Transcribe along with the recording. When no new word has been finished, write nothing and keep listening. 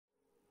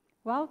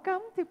Welcome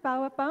to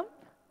Powerpump.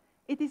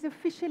 It is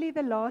officially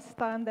the last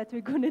time that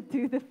we're going to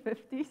do the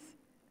 50s.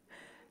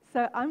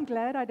 So I'm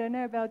glad. I don't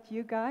know about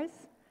you guys.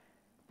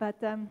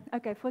 But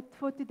okay,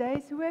 for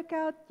today's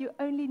workout, you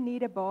only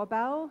need a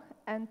barbell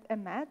and a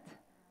mat.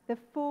 The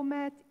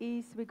format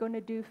is we're going to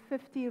do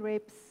 50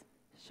 reps,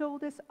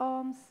 shoulders,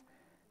 arms,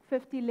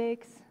 50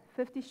 legs,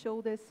 50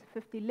 shoulders,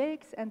 50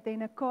 legs, and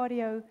then a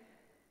cardio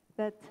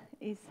that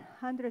is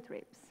 100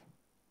 reps.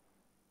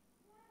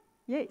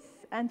 Yes,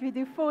 and we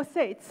do 4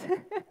 sets.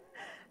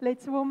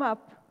 Let's warm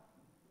up.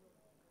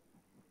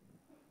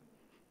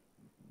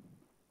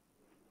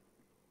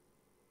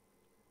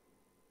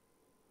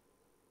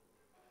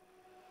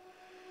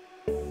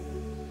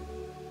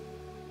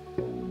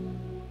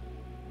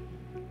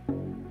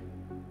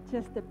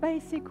 Just a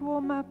basic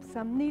warm-up,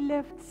 some knee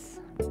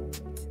lifts.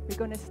 We're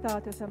going to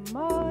start with a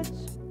march.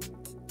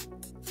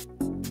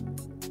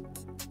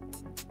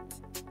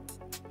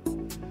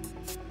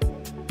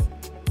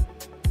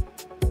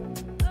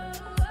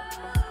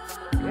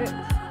 Good.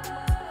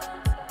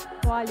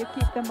 While you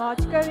keep the march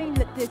going,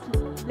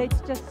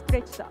 let's just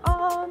stretch the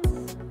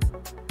arms.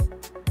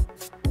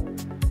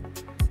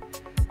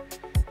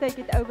 Take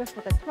it over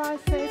for the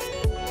triceps.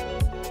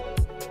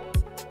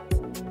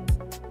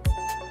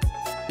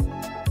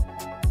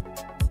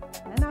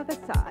 Another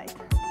side.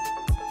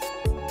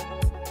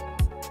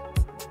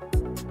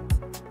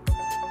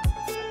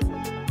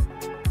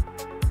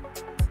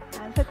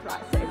 And the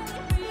triceps.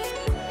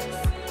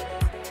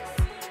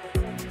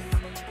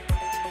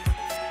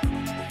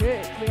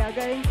 Good. We are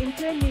going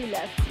into a knee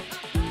lift.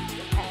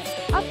 And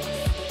up,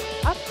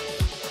 up.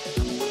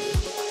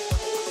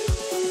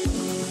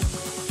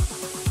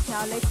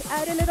 Now let's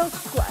add a little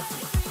squat.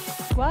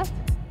 Squat,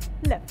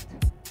 lift.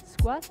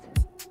 Squat,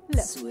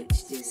 lift.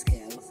 Switch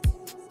discounts.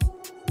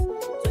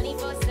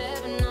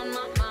 24/7 on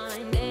my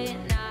mind, day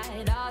and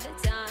night, all the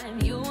time.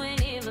 You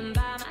ain't even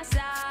by my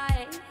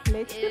side.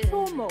 Let's do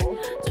 4 more.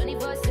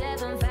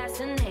 24/7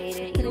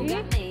 fascinated. You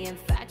got me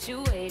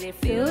infatuated.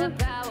 Feel the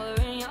power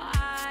in your eyes.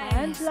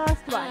 And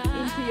last one,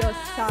 into your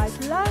side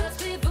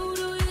lunge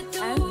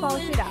and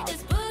pulse it out.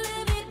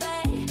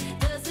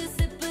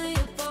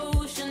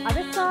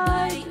 Other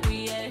side.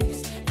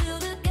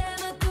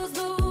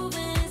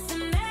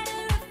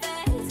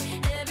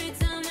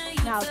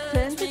 Now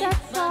turn to that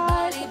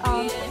side,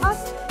 arms up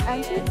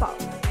and do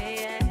pulse.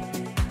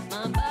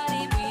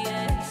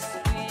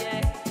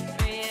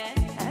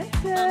 And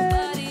turn.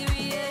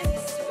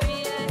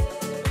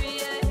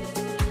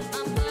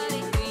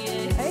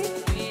 8,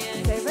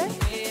 7,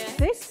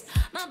 6,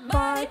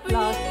 5,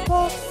 last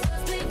 4,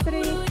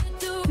 3,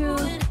 2,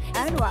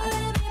 and 1.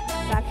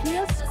 Back to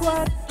your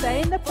squat, stay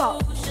in the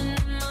pulse.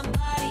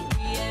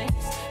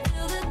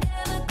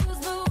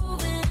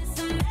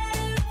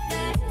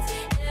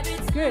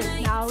 Good.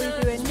 Now we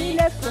do a knee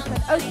lift with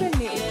an open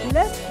knee.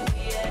 Lift,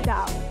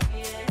 down.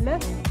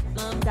 Lift,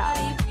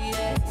 down.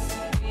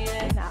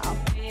 Now,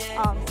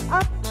 arms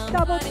up,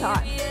 double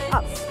time.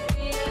 Up,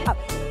 up.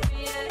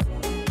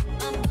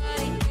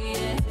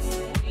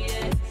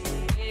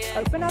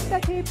 Open up the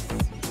hips.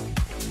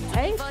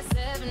 8,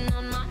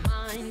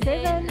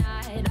 7,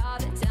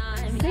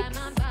 6,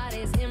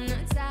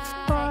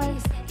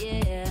 5,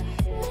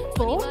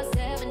 4,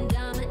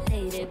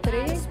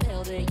 3,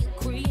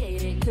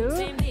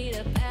 2,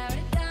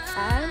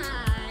 and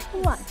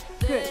 1.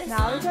 Good.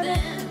 Now we're going to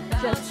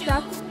just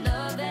tap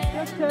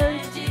your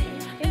toes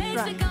in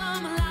front.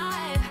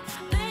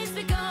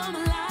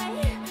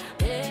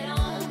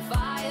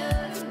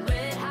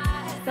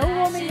 Still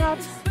warming up.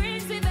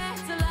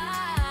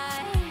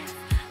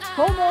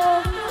 4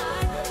 more.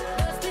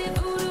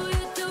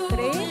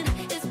 3,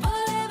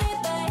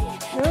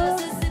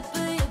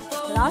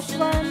 2, last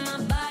one.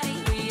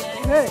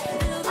 Good.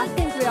 I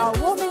think we are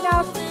warming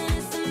up.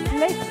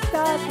 Let's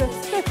start with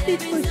 50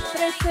 push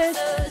presses.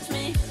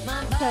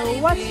 So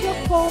watch your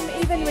form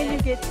even when you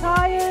get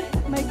tired.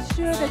 Make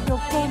sure that your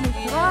form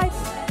is right.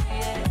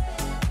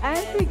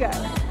 And we go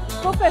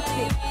for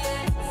 50.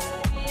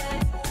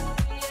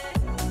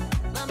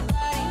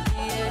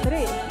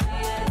 3,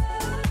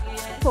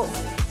 4.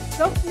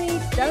 Soft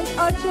knees, don't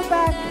arch your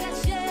back.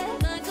 6,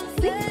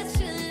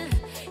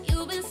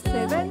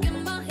 7,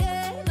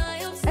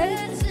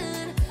 8,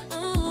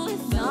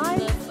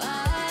 9,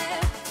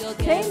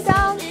 10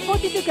 down,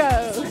 40 to go.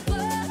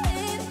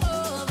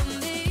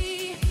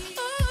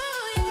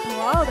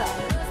 Well done.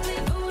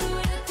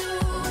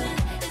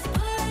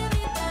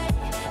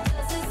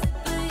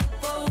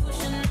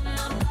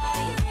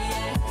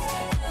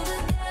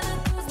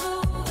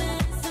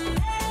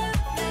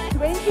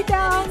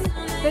 Down,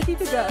 30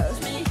 to go.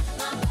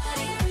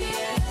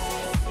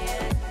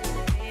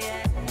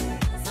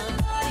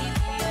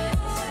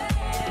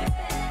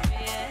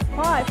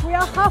 5, we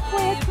are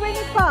halfway at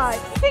 25.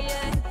 6,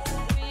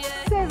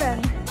 7,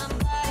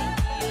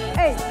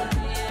 8,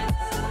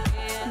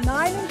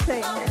 9 and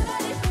 10.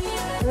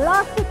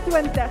 Last at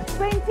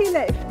 20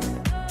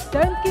 left.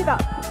 Don't give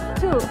up.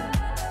 2,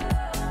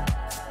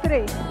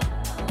 3,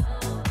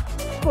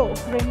 4.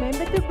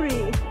 Remember to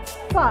breathe.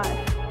 5,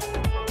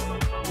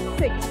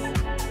 6,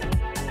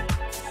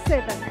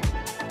 7,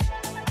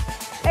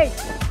 8,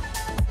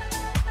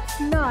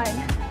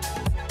 9.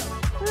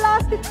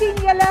 Laaste 10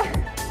 julle.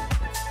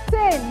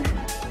 10,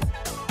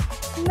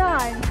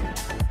 9,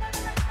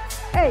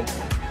 8,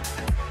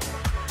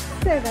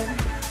 7,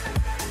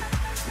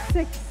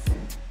 6,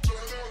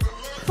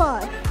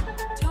 5,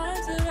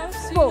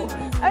 4.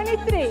 Only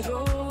 3,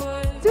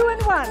 2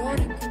 and 1.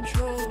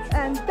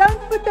 And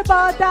don't put the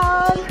bar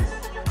down.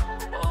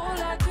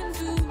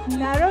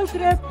 Narrow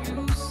grip,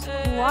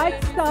 wide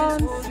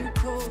stance,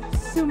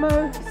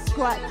 sumo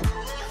squat.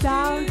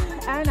 Down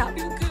and up.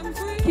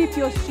 Keep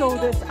your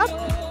shoulders up.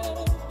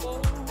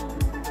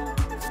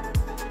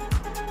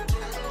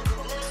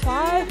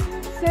 5,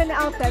 turn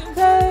out that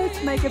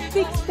toes, make a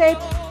big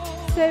step.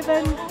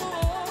 7,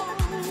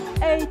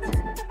 8,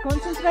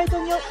 concentrate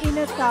on your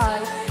inner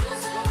thighs.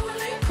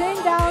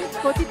 10 down,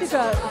 40 to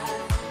go.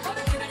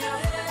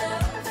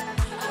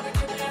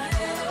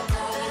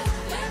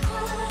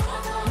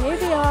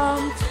 Heavy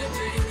arms.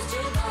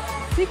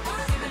 6,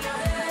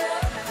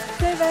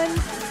 7,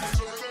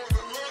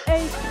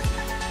 8,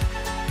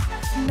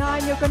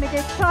 9. You're going to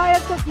get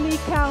tired of me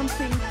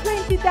counting.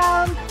 20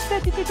 down,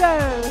 30 to go.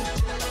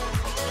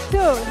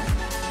 2,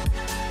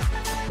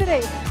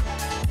 3,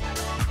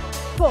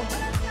 4,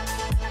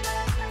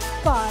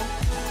 5,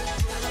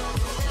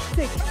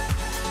 6,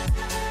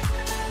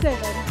 7,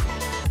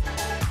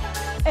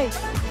 8,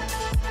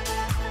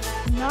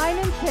 9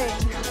 and 10.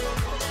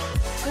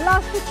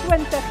 Last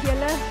 20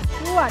 julle.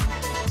 1,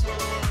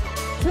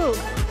 2,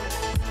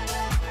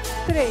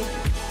 3,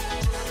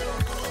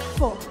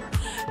 4,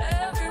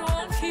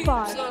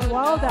 5.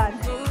 Well done.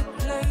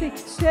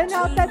 6. Turn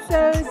out that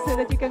toes so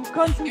that you can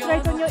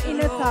concentrate on your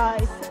inner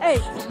thighs.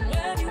 8,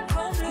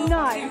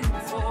 9,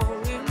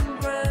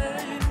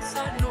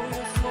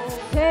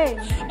 10,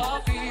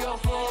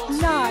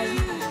 9,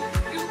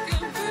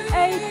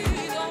 8,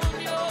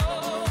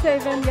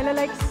 7. Julle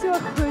lyk so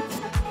goed.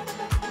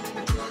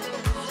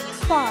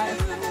 5,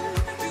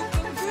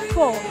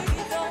 4,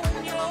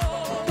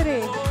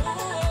 3,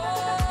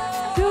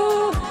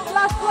 2.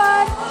 Last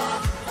one.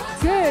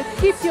 Good.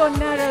 Keep your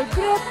narrow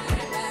grip.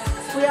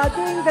 We are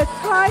doing the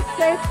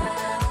tricep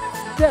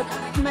dip.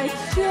 Make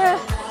sure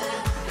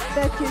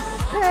that you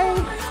stay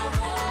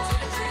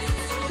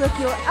with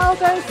your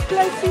elbows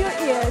close to your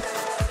ears.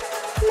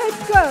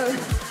 Let's go.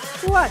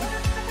 1,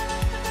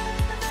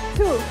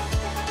 2,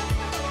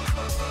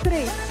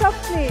 3.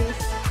 Soft knees.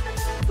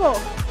 4,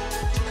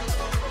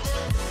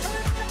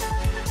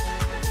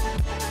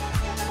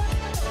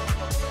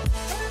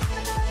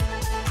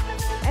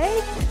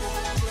 8,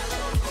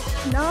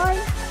 9,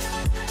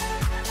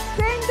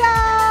 10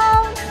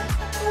 down.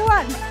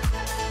 1,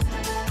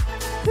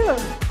 2.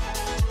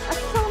 Ek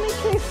sal nie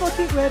sê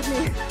 40 oor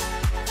nie.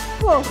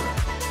 4,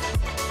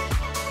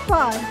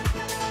 5,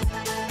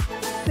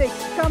 6.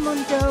 Come on,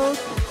 girls.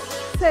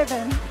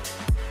 7,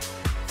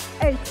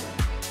 8,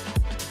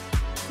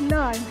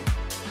 9,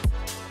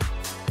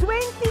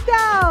 20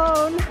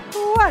 down.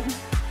 1,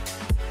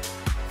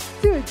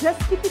 2. Just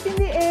keep it in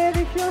the air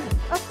if you're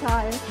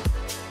tired.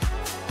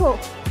 4,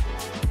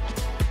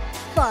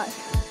 5.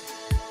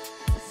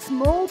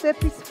 Small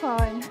dip is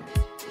fine.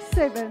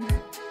 7,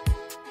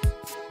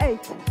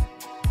 8,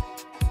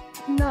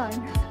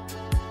 9,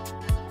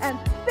 and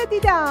 30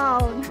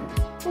 down.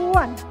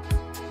 1,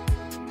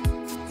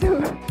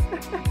 2,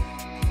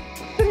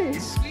 3,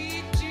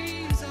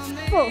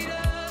 4,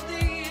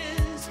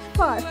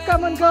 5.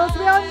 Come on, girls,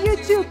 we're on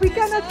YouTube. We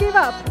cannot give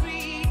up.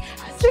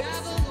 6,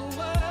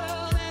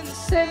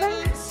 7,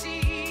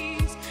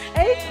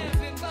 8,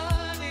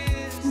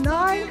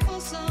 9.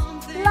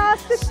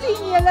 Last 15,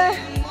 julle.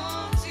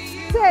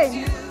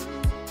 10,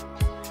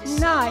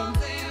 9,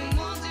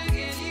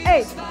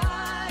 8,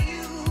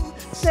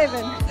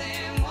 7,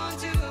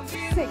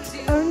 6.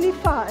 Only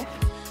 5,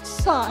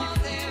 5,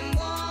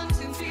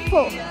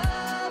 4,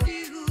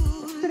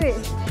 3,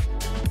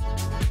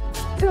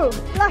 2.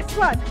 Last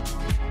one.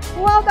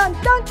 Well done.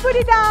 Don't put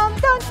it down.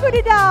 Don't put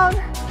it down.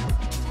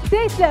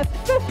 Deadlift.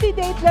 50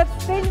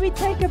 deadlifts. Then we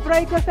take a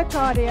break with the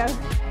cardio.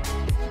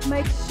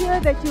 Make sure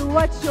that you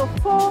watch your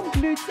form,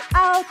 glutes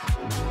out,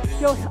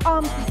 your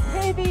arms is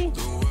heavy,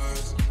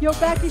 your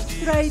back is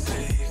straight,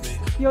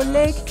 your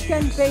legs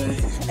can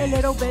bend a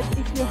little bit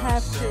if you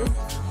have to.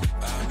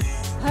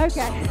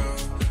 Okay,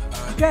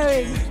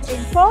 going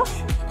in 4,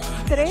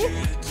 3,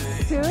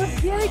 2,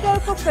 here we go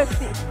for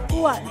 50.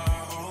 1,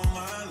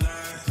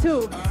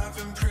 2,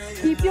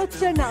 keep your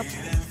chin up.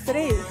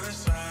 3,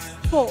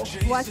 4,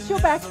 watch your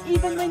back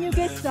even when you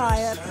get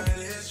tired.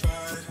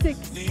 6,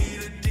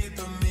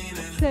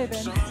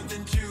 7,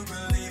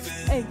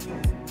 8,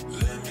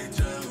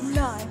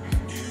 9,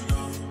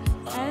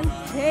 and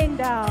 10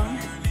 down.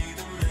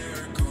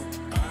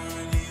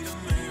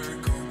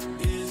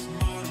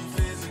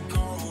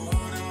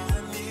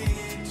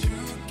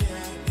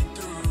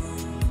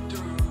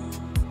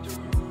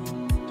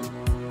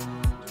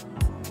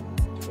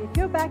 If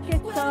your back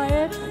gets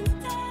tired,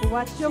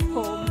 watch your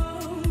form.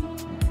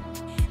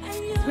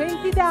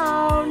 20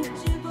 down.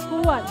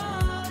 1,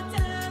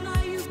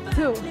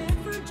 2,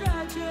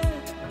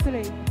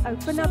 3.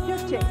 Open up your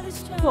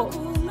chest. 4,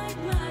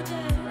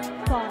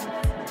 5,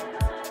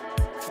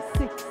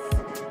 6,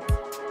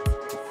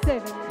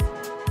 7,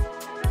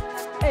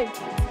 8,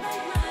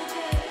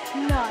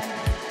 9,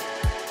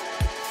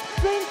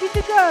 20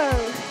 to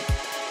go.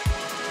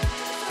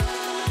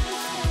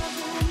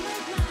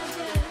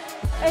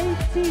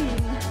 18,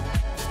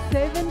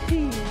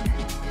 17,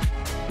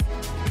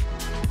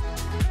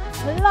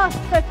 last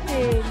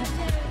 15,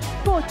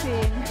 14,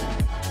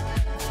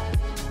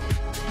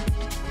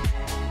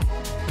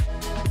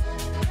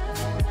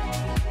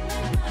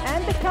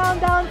 and the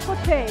countdown for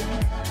 10,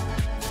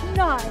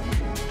 9,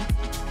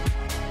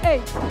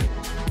 8,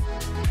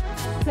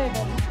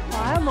 7,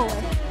 fire more,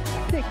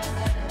 6,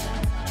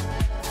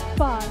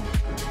 5,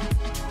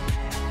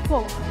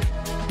 4,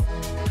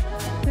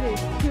 3,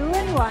 2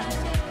 and 1.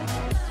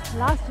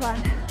 Last one.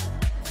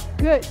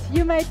 Good.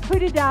 You may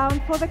put it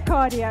down for the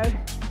cardio.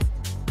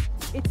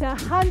 It's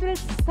 100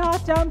 star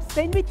jumps.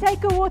 Then we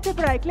take a water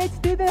break. Let's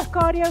do the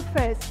cardio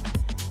first.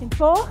 In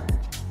 4,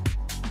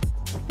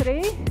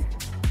 3,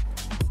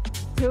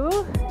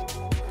 2,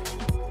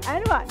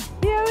 and 1.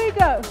 Here we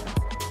go.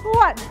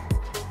 1,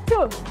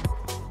 2,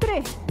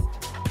 3,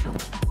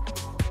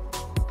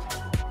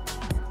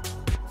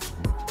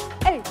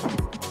 8,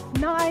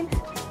 9,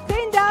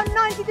 10 down,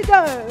 90 to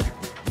go.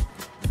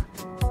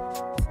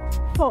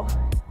 4,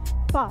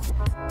 5,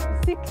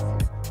 6,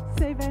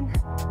 7,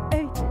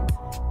 8,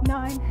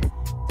 9,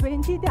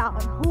 20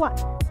 down. 1,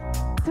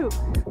 2,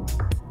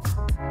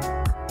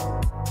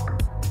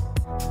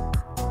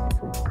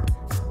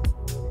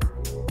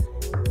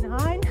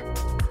 9,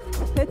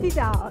 30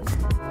 down.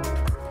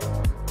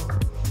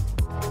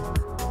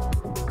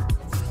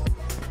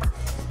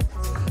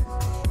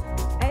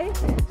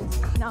 8,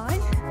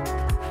 9,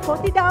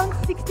 40 down,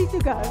 60 to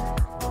go.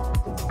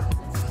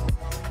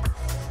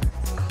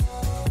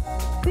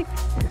 6,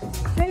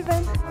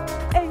 7,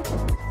 8,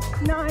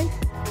 9,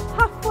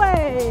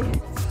 halfway.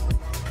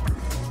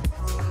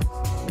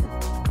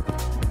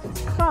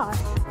 5,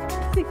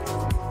 6,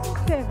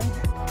 7,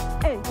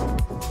 8,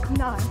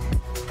 9.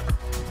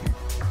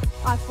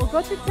 I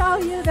forgot to tell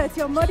you that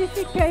your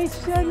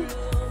modification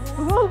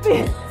will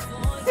be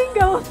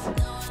singles.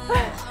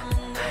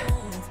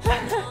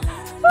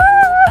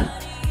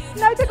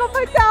 Nou take off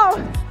my towel.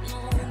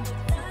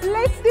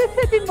 Let's do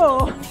 30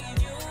 more.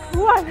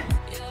 1,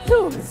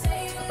 2,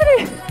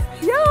 3,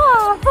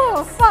 yeah,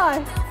 4,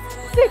 5,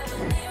 6,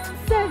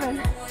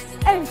 7,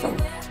 8,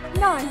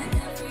 9,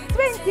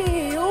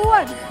 20,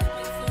 1,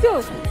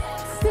 2,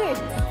 3,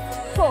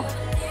 4,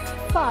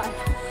 5,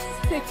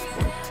 6,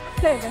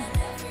 7,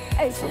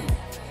 8,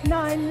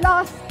 9,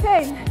 last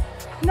 10,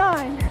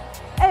 9,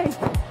 8,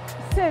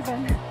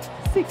 7,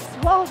 6,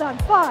 well done,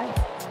 5,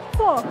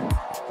 4,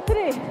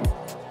 3,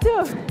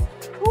 2,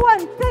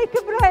 1, take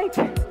a break,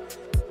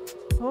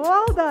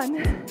 well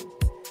done.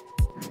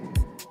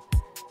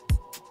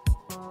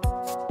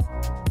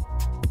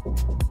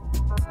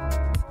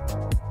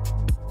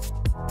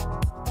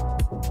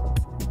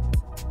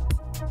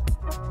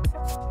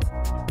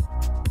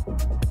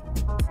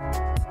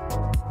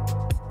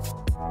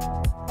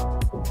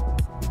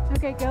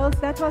 Okay girls,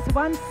 that was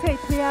one set.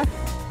 We have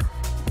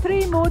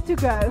 3 more to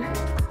go.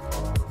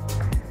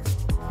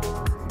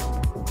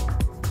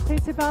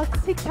 It's about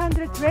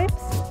 600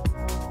 reps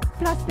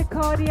plus the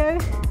cardio.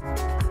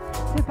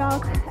 It's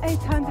about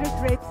 800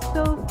 reps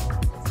still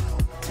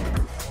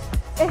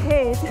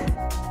ahead.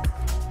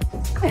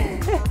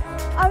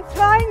 I'm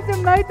trying to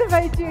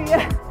motivate you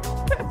here.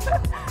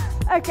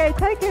 Okay,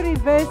 take a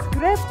reverse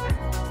grip.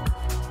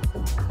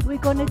 We're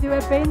gonna do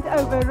a bend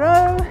over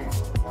row.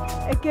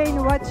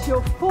 Again, watch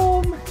your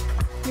form.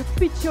 You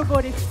pitch your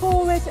body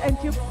forward and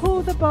you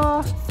pull the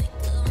bar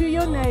to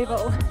your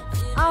navel.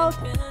 Out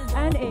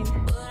and in.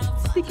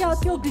 Stick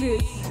out your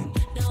glutes.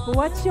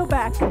 Watch your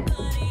back.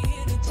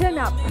 Chin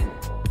up.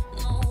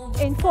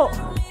 In 4,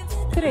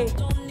 3,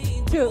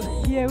 2.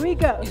 Here we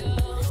go.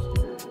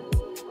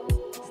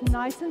 It's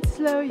nice and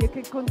slow. You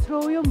can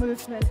control your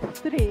movement.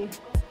 3,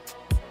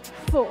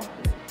 4.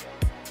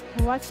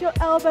 Watch your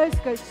elbows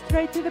go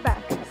straight to the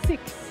back.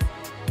 6,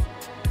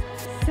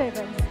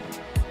 7,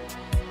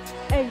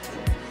 8,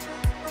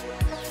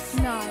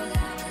 9,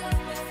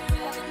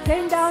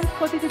 10 down,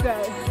 40 to go.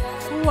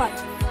 1,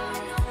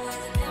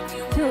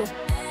 2,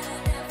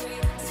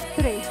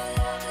 3,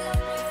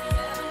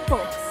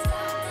 4,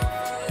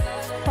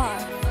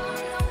 5,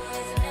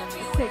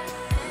 6,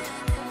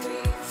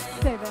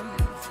 7,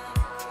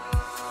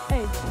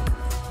 8,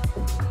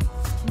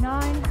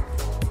 9,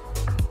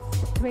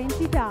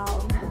 20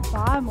 down.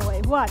 5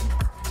 more. 1,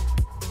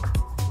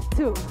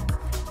 2.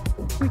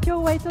 Put your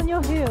weight on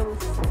your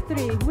heels.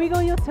 3,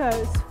 wiggle your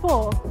toes.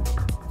 4,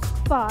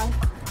 5,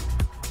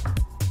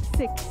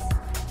 6,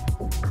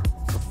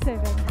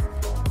 7,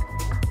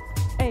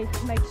 8.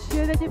 Make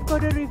sure that you've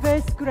got a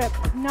reverse grip.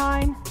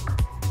 9,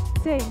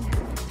 10,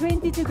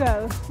 20 to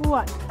go.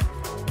 1,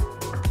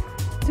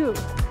 2,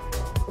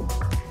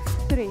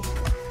 3,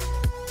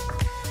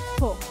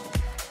 4,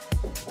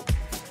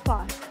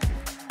 5,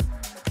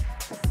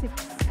 6,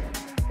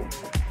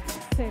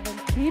 7.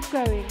 Keep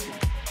going.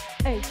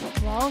 8,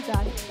 well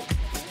done.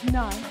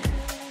 9,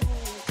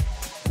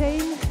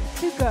 10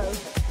 to go.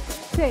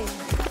 10,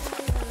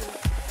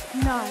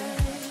 9,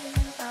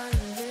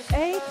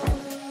 8,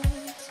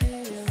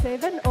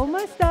 7,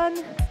 almost done.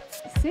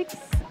 6,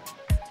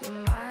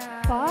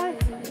 5,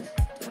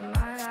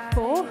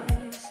 4,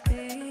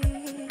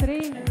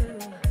 3,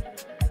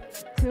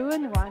 2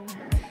 and 1.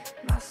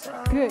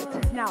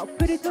 Good. Now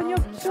put it on your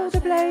shoulder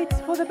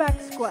blades for the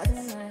back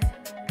squats.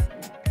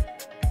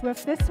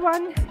 With this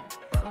one,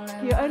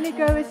 you only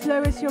go as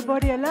slow as your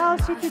body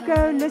allows you to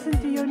go. Listen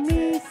to your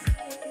knees.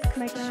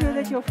 Make sure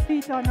that your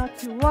feet are not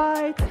too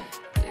wide.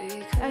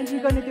 And you're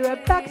going to do a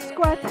back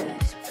squat,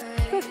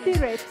 50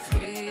 reps.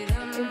 In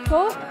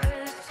 4,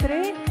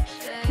 3,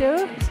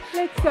 2,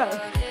 let's go.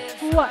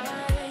 1,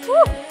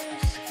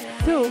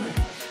 2,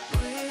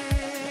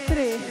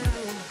 3,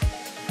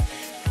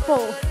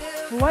 4.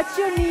 Watch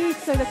your knees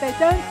so that they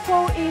don't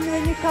fall in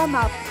when you come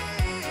up.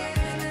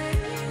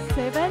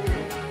 7,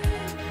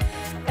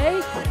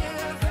 8,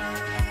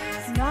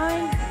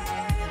 9,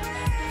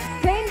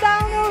 10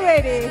 down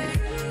already.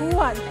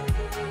 1,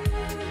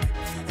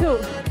 2,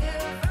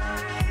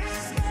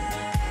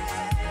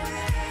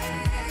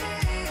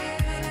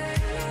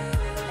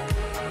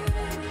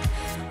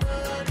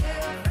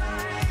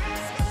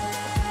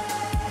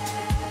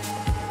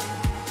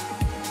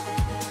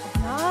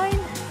 9,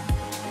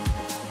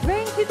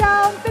 20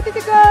 down, 30 to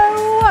go.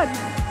 1,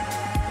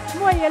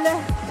 mooi julle.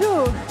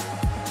 2,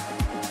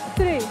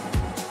 3,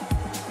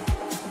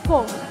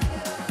 4.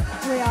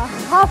 We are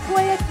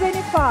halfway at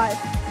 25.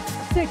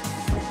 6,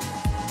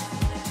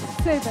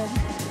 7,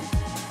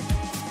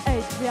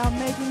 8. We are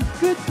making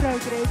good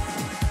progress.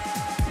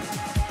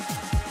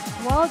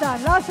 Well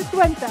done. Last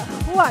 20.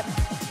 1,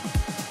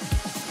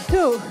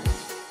 2,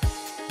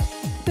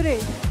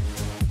 3,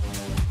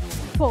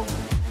 4,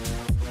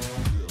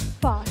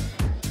 5,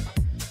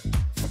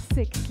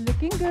 6.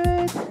 Looking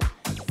good.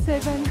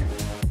 7,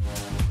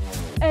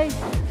 8,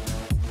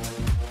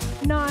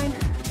 9.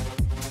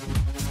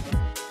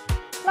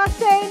 Last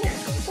 10.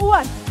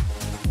 1,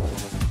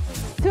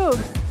 2,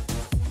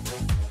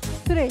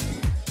 3,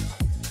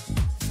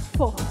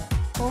 4.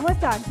 Almost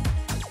done.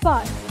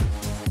 5,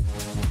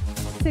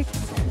 6.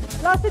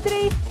 Last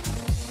 3.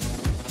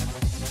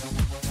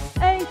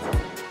 8,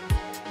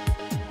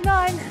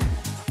 9,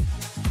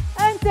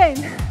 and 10.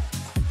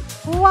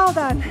 Well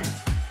done.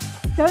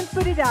 Don't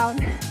put it down.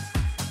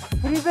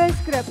 Reverse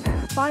grip,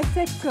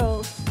 bicep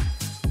curls.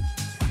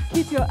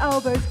 Keep your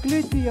elbows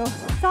glued to your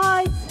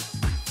sides.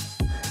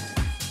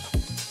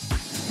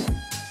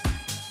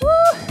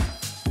 Woo.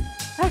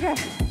 Okay.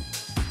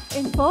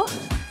 In 4,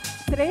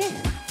 3,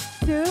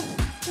 2,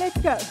 let's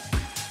go.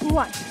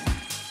 1.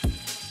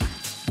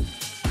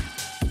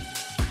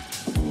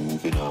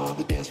 Moving on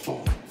the dance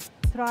floor.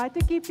 Try to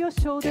keep your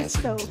shoulders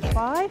still.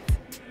 5.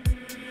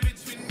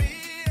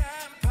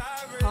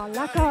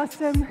 Like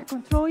awesome.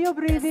 Control your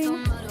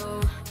breathing.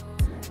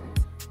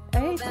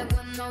 8,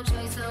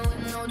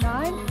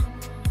 9,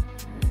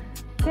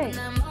 10.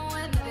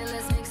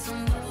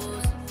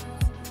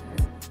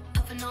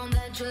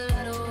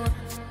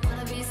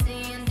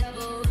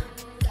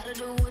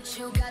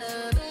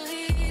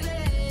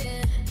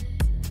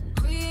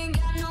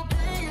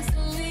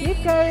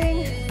 Keep going.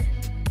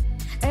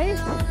 8,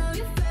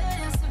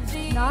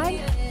 9,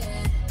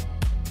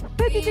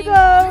 30 to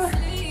go.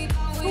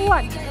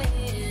 1.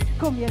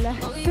 Kom julle.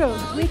 2.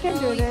 We can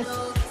do this.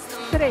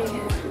 3,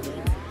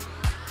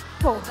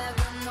 4,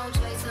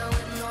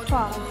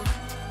 5,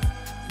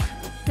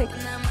 6,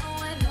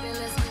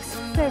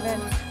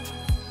 7,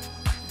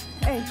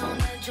 8,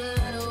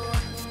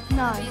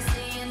 9,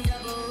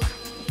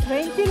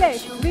 20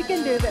 left. We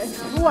can do this.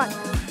 1,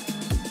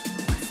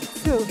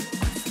 2,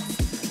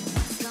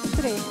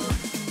 3,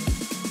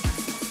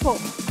 4,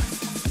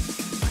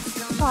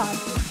 5,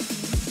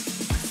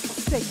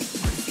 6,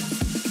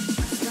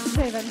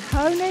 7.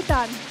 Only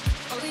done.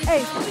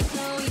 8,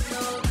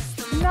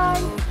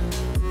 9,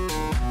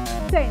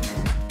 10.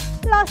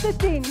 Last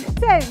 15.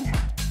 10,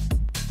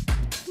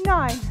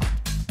 9,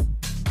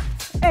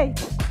 8,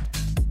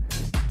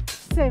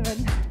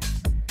 7,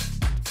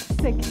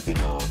 6,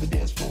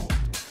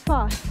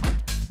 5,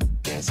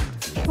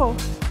 4,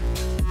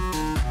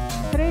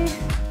 3,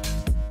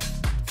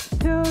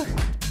 2,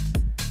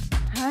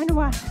 and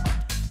 1.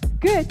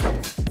 Good.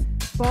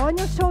 Burn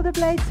your shoulder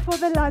blades for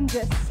the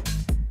lunges.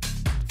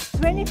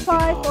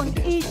 25 on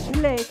each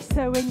leg,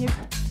 so when you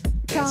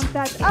count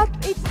that up,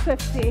 it's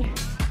 50.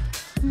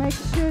 Make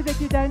sure that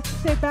you don't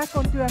step back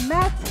onto a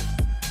mat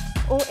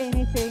or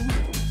anything.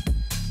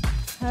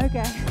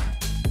 Okay.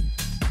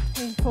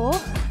 In 4,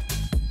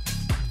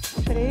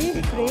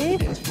 3,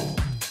 breathe.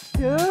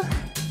 2,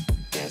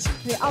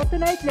 we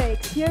alternate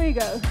legs. Here we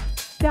go.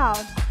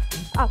 Down,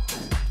 up,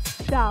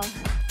 down,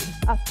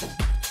 up.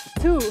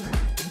 2,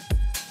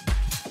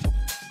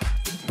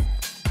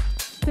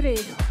 3,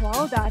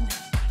 well done.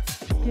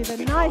 Give a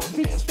nice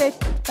big step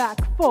back.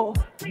 4,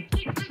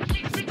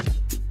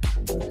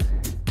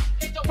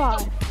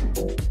 5,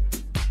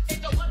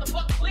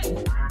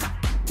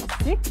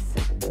 6,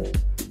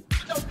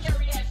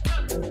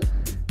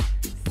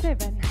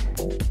 7,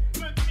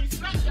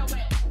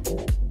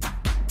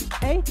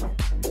 8,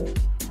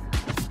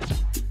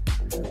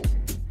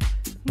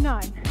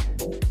 9,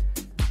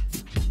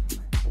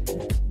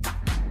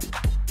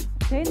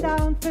 10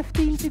 down,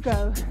 15 to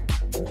go.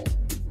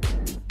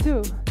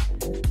 2,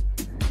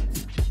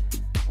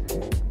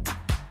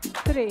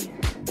 3,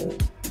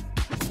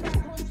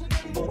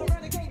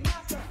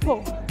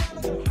 4,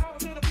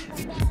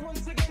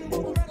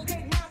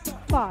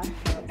 5.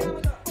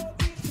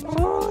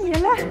 Oh,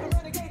 yellow.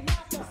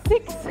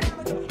 6,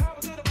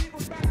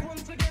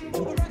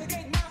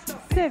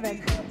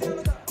 7,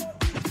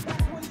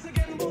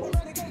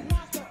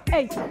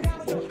 8.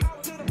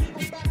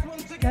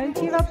 Don't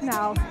give up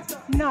now.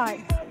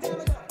 9,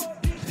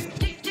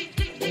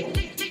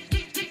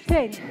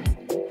 10,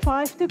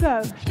 5 to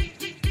go.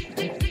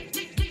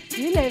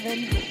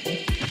 11,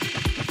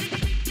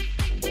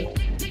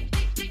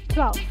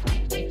 12,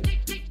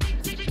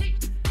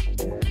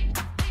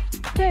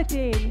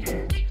 13,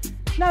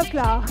 nou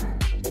klaar.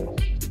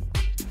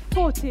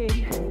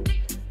 14,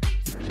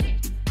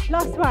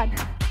 last one,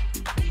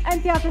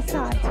 and the other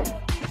side.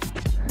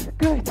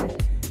 Good,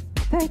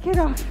 take it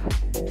off.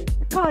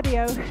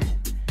 Cardio.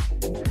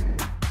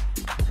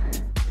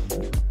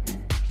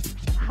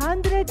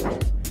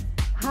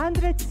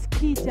 100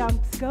 ski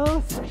jumps,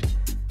 girls.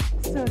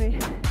 Sorry.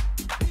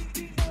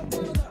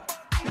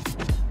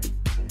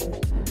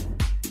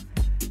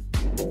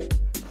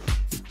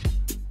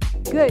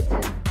 Good.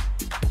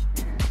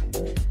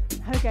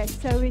 Okay,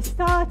 so we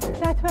start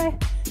that way.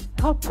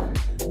 Hop,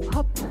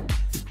 hop,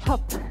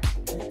 hop.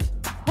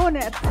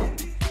 100.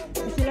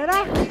 Is jullie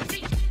reg?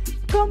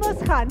 Kom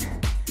ons gaan.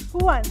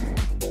 1,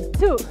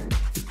 2.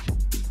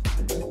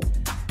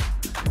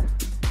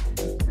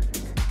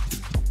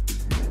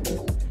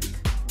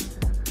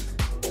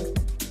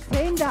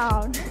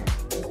 Down.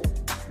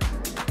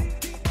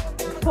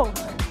 4,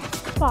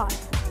 5,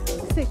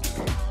 6,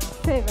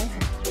 7,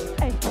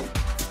 8,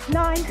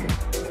 9,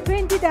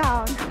 20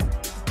 down.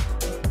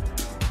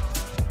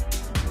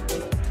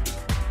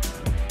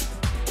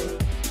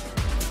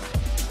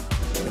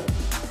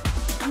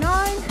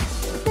 9,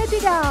 30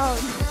 down.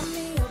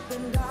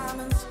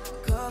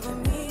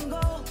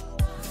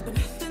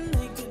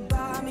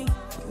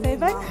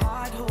 7,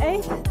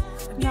 8,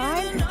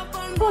 9,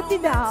 40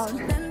 down.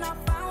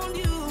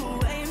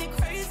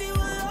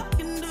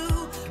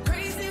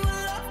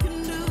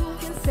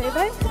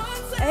 7,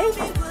 8,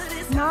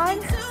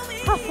 9,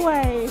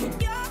 halfway.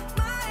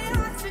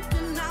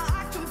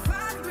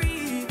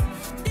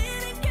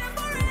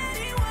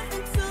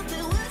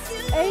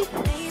 8,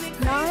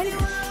 9,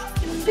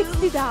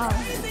 60 down.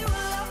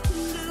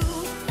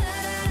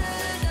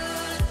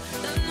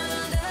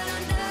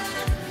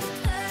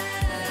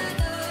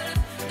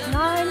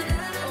 9,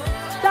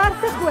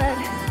 30 hoor.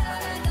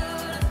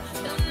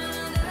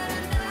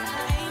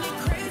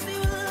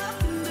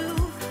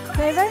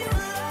 7,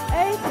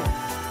 8,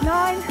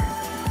 9,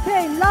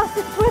 10. Last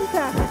is 20.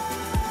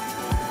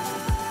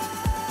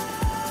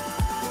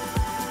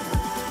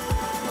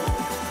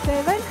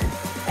 7,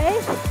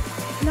 8,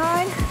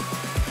 9,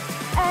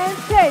 and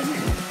 10.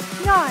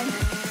 9,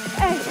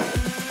 8,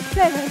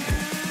 7,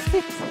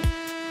 6,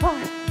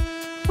 5,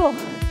 4,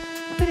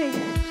 3,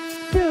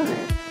 2,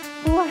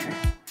 1.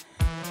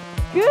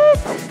 Good.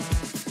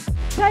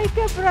 Take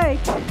a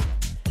break.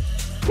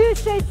 2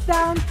 sets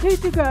down, 2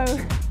 to go.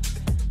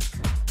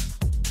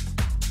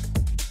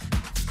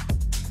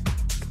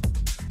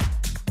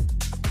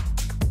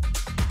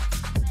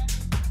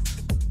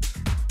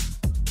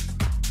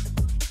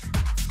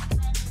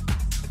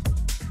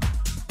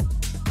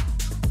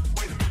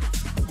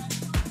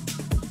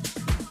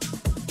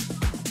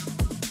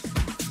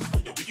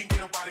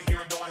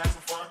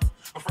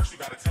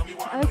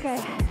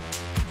 Okay.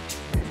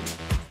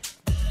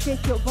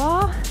 Get your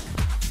bar.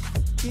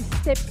 You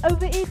step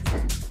over it.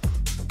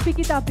 Pick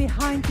it up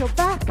behind your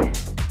back.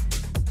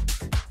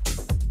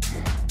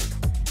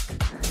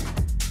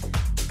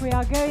 We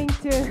are going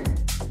to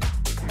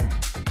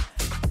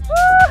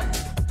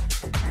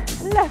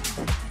left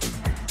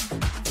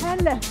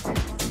and left.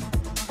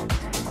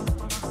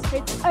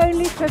 It's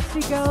only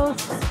 50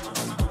 girls.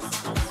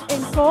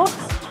 In 4,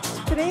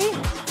 3,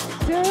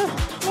 2,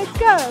 let's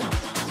go.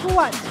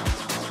 1,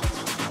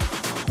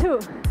 2.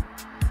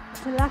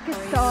 It's a lucky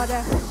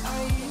starter.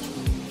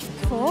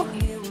 4,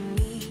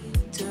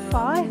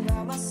 5.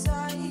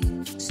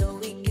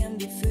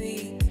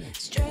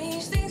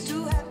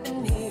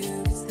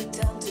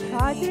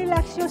 Try to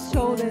relax your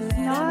shoulders.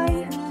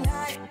 9,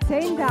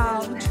 10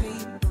 down.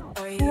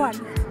 1,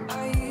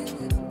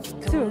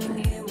 2,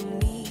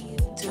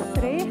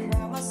 3,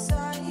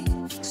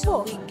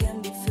 4,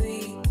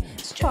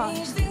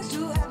 5.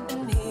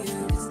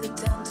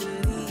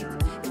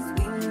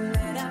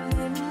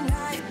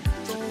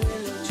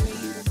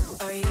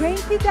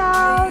 20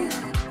 down.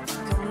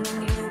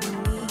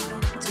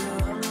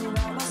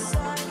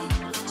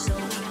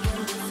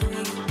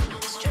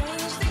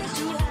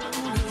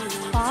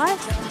 5,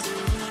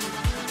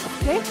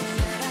 6,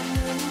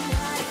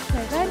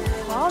 7,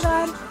 well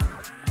done.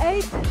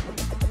 8,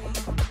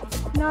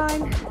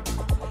 9,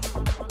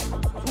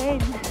 10.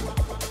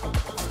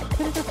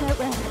 Get it off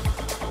nowhere.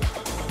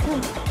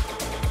 2,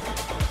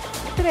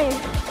 3,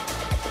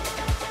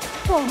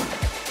 4,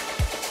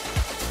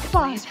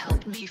 5. Please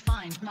help me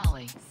find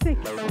Molly. 6,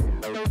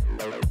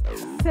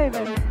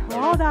 7,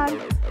 well done.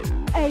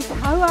 8,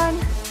 hou aan.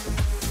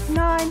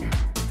 9,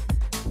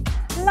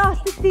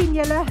 laaste 10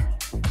 julle.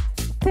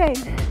 10,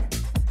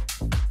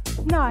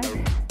 9,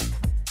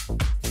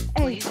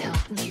 8, Please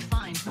help me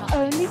find Molly.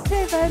 only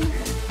 7,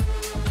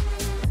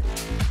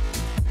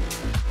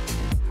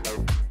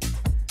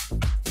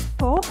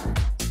 4,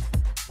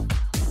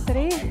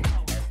 3,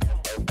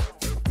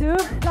 2,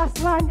 last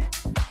one.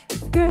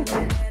 Good.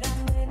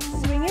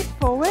 Swing it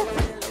forward.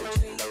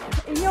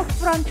 In your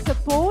front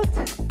support,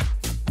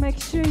 make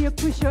sure you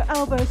push your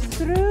elbows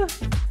through.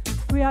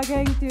 We are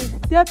going to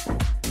dip,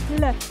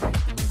 lift.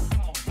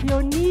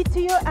 Your knee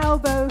to your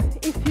elbow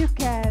if you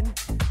can,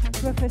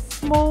 with a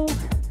small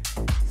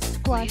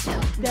squat Please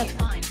help me dip.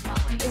 find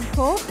Molly. In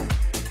 4,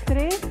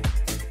 3,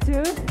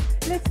 2,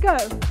 let's go.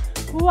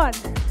 1,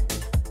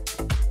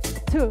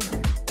 2,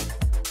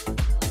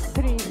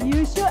 3.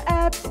 Use your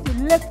abs to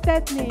lift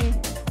that knee.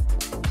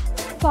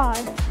 5,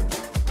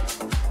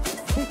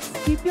 6.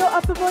 Keep your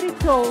upper body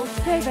tall.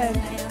 7,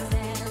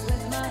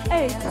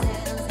 8,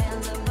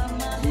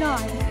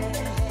 9,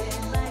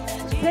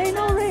 10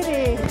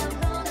 already.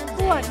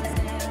 1,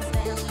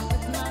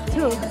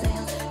 2,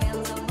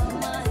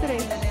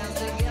 3.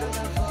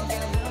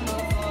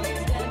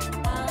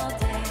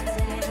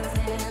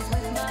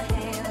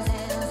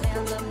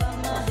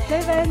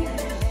 7,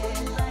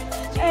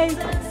 8,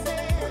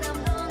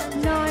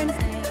 9,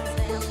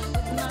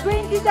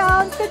 20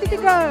 down, 30 to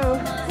go.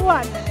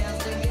 1,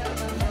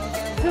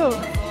 2,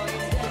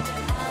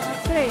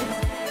 3,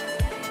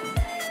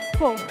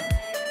 4,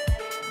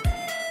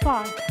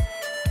 5,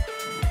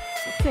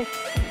 6,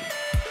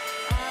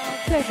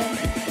 7,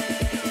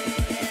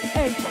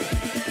 8,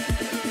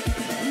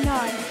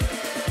 9.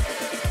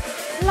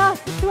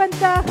 Last 20.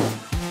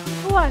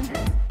 1,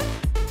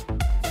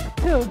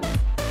 2.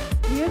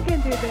 You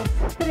can do this.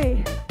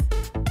 3,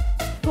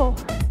 4,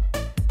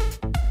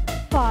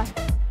 5,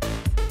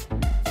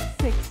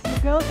 6. You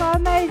girls are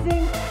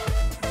amazing.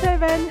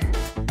 7,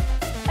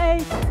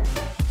 8,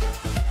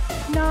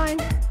 9.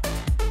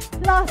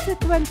 Last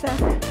 20.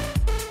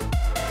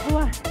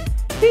 1,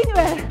 10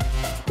 weer.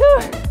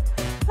 2,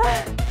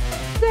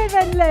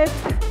 7 left.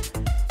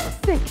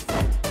 6,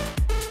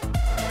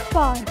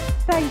 5.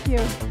 Thank you.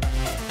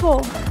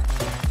 4,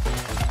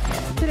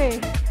 3,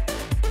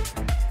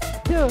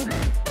 2.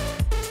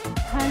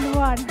 And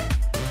 1.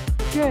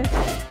 Good.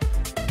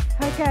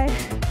 Okay.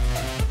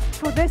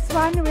 For this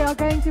one, we are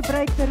going to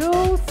break the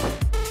rules.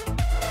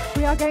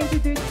 We are going to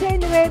do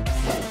 10 reps.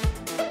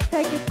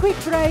 Take a quick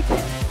break.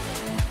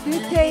 Do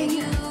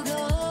 10.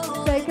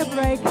 Take a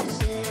break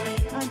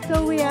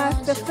until we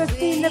have the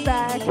 50 in the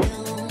bag.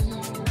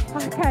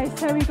 Okay,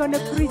 so we're going to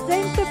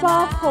present the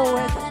bar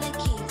forward.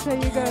 So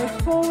you go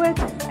forward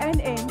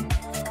and in.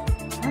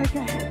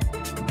 Okay.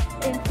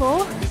 In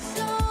 4,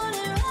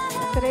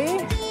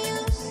 3,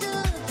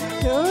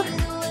 2,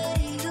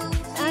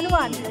 and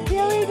 1.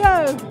 Here we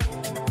go.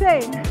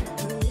 10,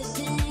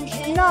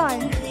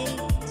 9,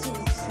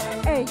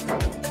 8,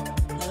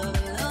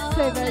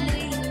 7,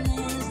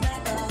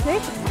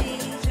 6,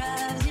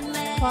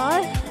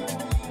 5,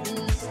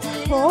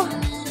 4,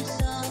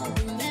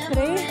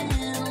 3,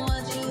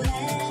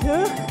 2,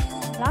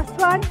 last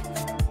one,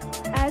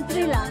 and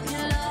relax.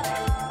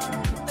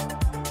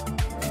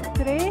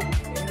 3,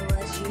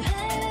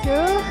 2,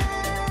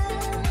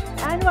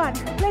 and 1.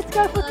 Let's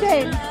go for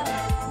 10.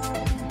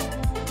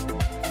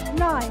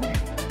 9,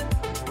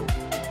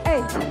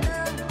 8,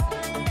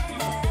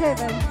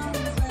 7,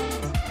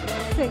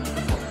 6,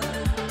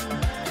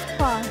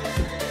 5.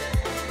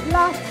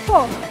 Last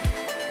 4,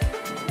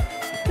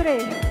 3,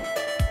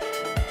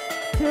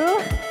 2,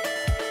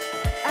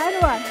 and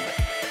 1.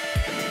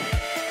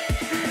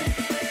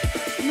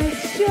 Make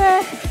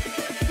sure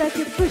that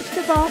you push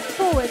the bar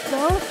forward,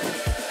 girls.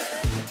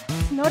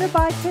 It's not a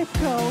bicep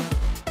curl.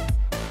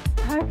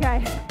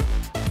 Okay.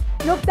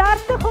 Nog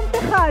 30 om te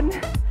gaan.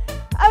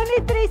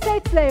 Only 3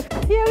 sets left.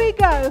 Here we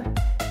go.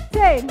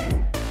 10,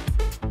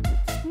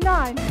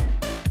 9,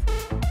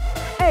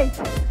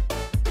 8,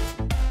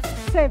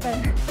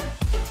 7,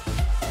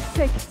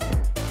 6,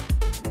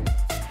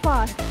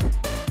 5,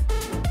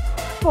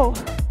 4,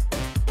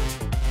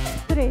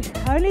 3.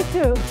 Only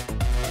 2.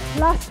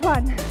 Last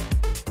one.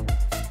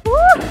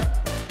 Woo!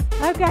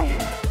 Okay.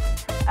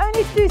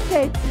 Only 2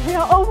 sets. We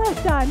are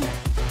almost done.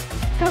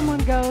 Come on,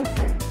 girls.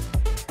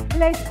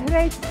 Let's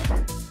rest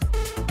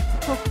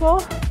for 4,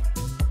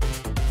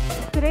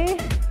 3,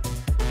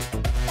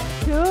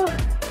 2,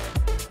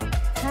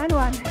 and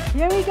 1.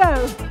 Here we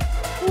go.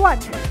 1,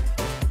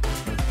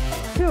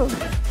 2,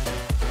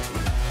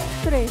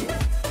 3,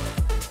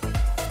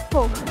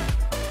 4,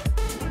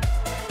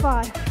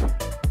 5,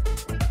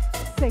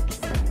 6,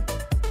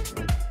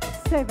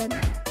 7,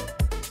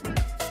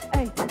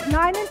 8,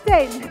 9, and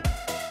 10.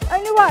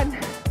 Only 1.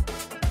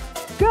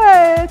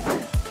 Good.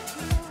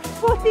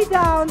 40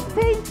 down,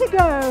 10 to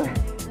go.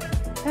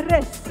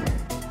 Rest.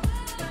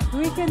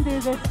 We can do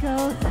this,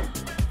 girls.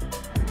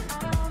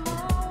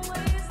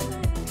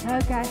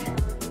 Okay.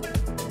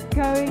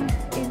 Going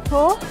in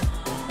 4,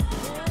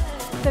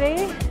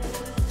 3,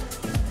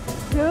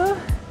 2,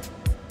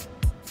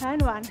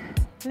 and 1.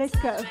 Let's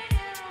go.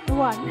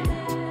 1,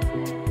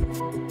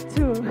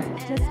 2.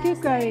 Just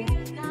keep going.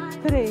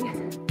 3,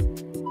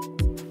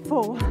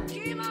 4,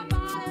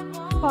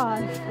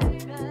 5,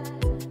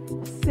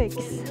 6,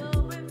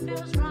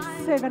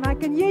 7. I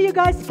can hear you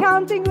guys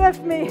counting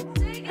with me.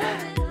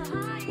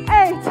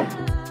 8,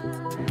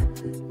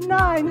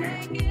 9,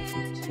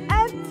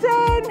 and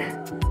 10.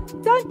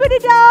 Don't put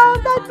it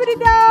down. Don't put it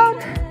down.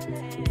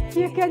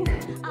 You can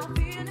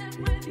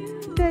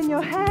turn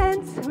your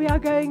hands. We are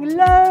going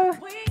low.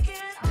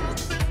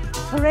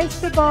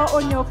 Rest the bar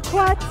on your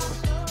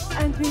quads,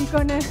 and we're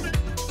gonna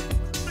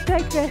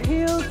take the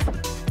heels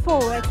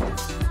forward.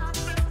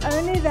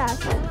 Only that.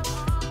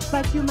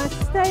 But you must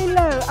stay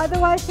low,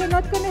 otherwise you're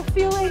not gonna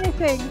feel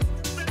anything.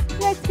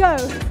 Let's go.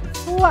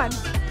 1,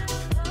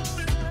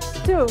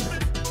 2.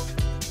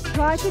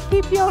 Try to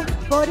keep your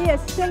body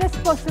as still as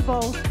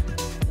possible.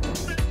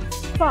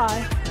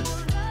 5,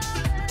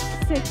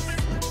 6,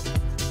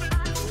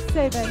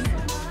 7,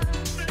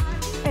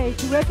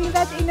 8. Working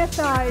that inner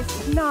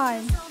thighs.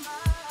 9,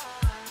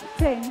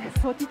 10.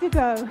 40 to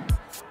go.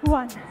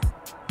 1,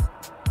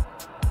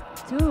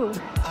 2,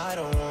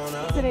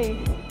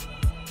 3,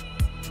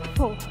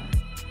 4,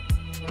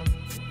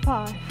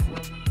 5,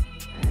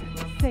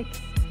 6,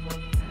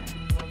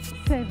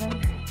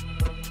 7,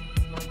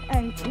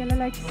 8. Julle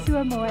lyk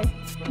so mooi.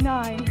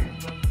 9,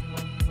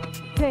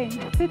 10.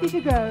 30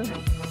 to go.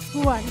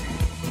 1,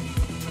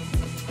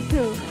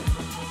 2,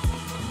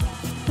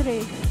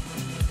 3,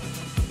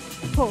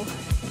 4,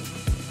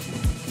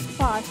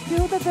 5.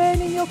 Feel the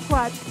burn in your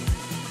quads.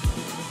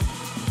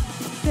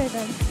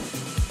 7,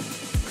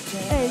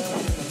 8,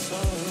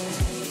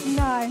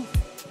 9.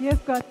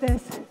 You've got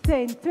this.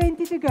 10,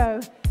 20 to go.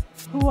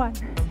 1,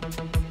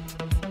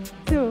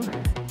 2,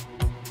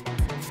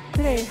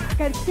 3. I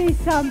can see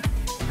some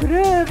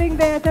grooving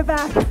there at the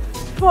back.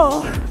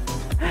 4,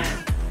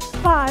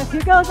 5.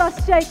 You girls are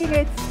shaking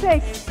it.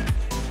 6,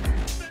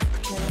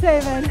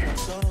 7,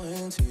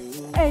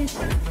 8,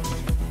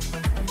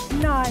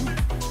 9.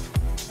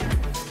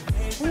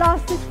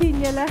 Last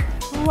 15, julle.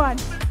 1,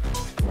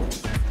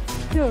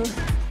 2,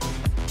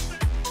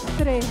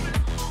 3,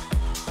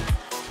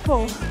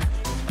 4,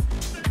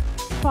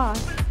 5.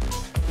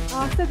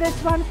 After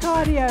this one,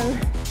 cardio.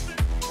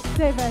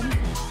 7,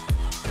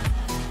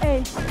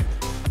 8,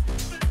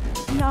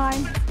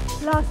 9.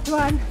 Last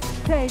one,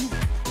 10.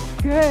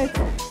 Good.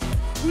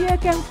 You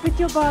can put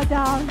your bar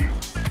down.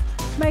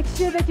 Make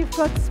sure that you've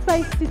got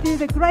space to do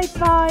the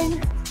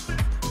grapevine.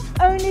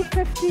 Only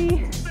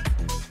 50.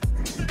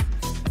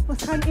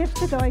 Ons gaan eers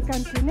te daai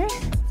kant toe, né?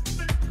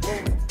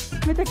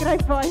 Met 'n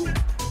grapevine.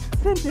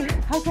 Sit toe.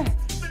 Okay.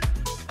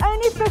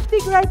 Only 50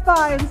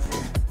 grapevines.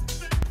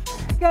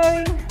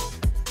 Going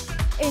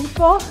in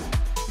 4,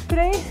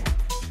 3,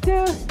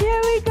 2.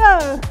 Here we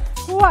go.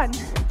 1,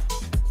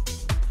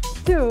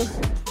 2,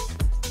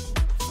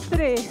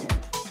 3,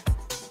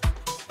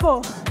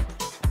 4.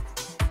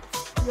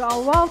 You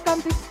are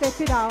welcome to step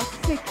it out.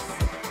 6,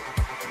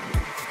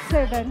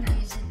 7,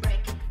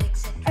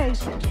 8,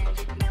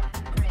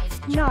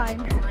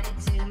 9,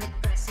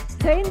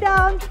 10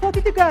 down,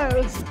 40 to go.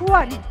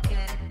 1,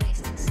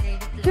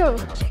 2,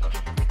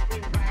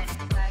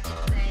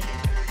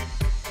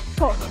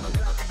 4,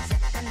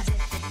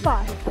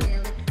 5,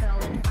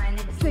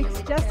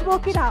 6. Just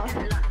walk it out.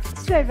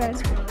 7,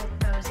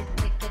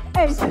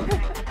 8,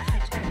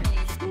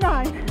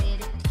 9,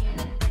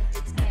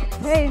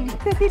 10.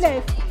 30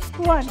 left.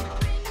 1,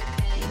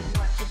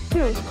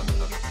 2,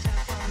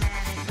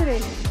 3,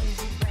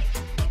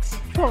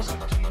 4,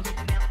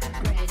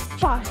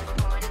 5,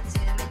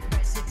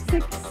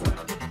 6,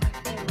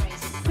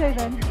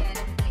 7,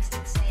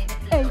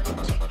 8,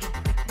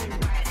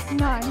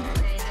 9,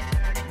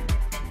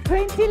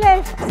 20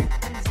 left.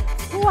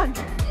 1,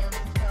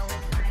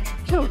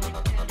 2,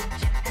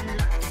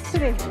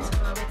 3,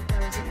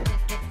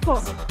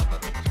 4,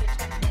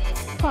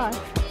 5,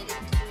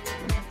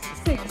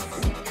 6,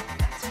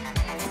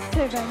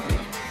 7,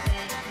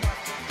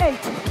 8.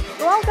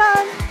 Well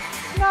done.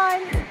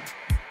 9,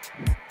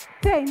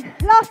 10.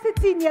 Last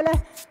 10, julle.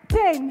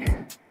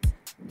 10,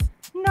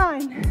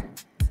 9,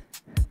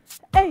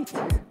 8,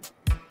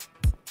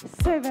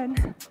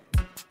 7,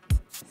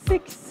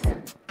 6,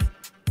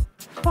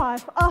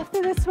 5.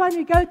 After this one,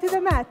 we go to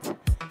the mat.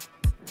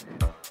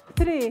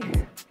 3,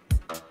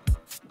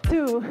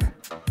 2,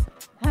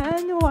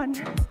 and 1.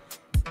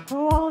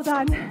 Well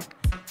done.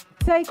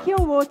 Take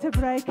your water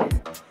break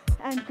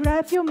and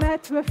grab your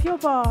mat with your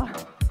bar.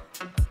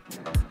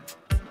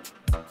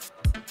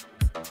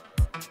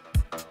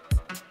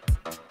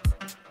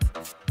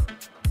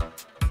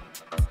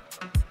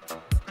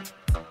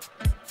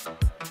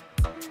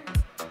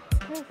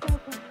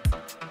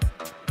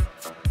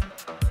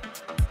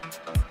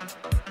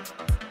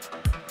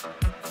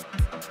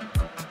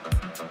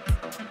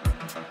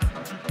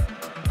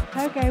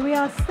 Okay, we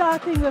are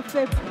starting with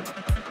the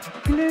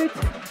glute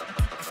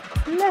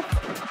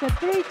lift, the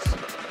bridge,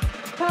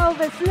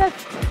 pelvis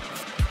lift.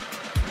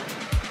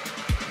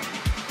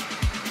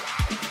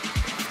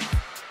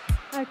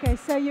 Okay,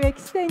 so you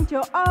extend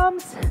your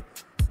arms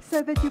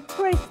so that you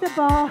press the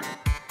bar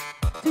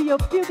to your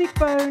pubic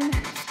bone.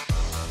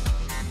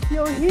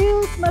 Your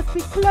heels must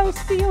be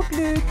close to your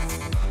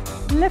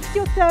glutes. Lift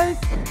your toes.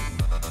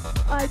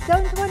 I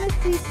don't want to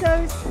see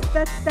toes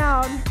that's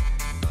down.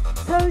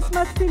 Toes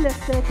must be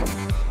lifted.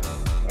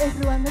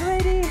 Everyone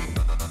ready?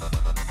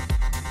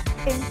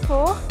 In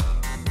 4,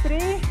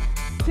 3,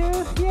 2,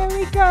 here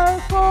we go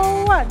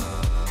for 1,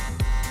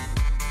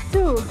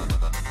 2,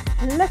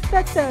 lift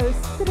the toes,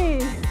 3,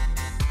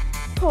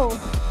 4,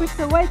 put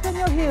the weight on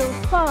your heels,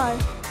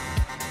 5,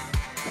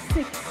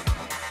 6,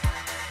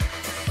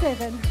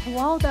 7,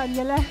 well done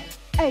Yella,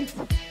 8,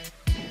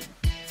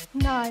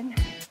 9,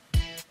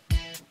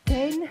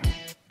 10,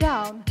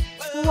 down,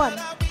 1.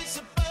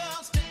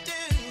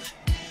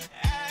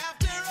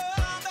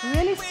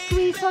 Really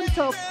squeeze on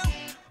top.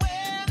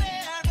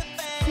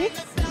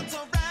 6,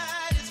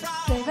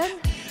 7,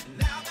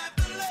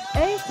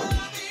 8,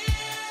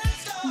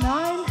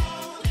 9,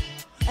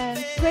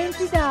 and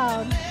 20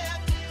 down.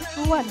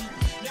 1,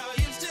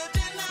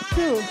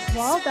 2,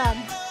 well done.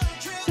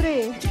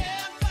 3,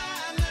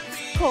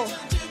 4,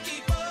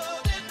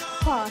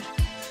 5,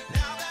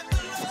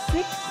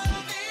 6,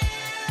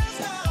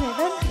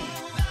 7,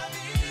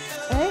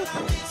 8,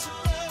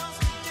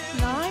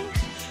 9,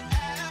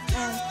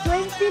 and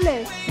 20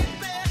 left.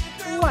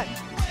 1,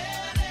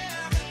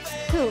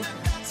 2,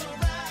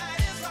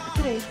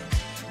 3,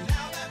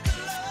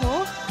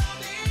 4,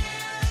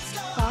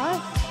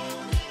 5,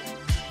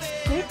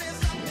 6,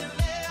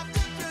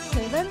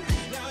 7,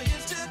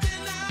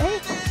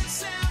 8,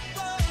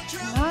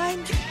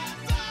 9,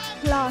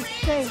 last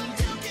 10,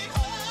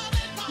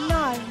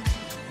 9,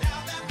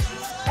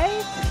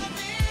 8,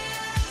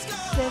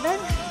 7,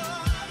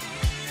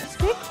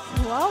 6,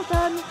 well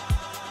done,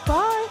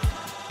 5,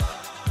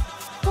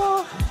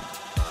 4,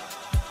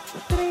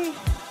 3,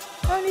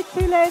 only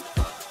 2 left,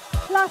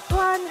 last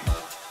 1,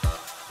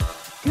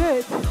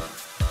 good.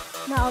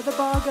 Now the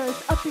bar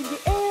goes up in the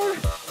air,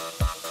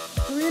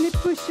 really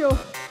push your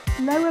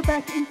lower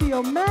back into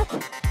your mat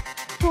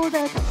for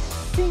that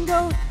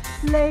single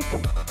leg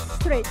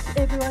stretch.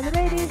 Everyone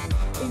ready?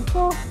 In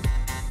 4,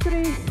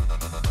 3,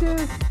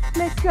 2,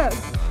 let's go.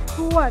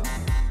 1,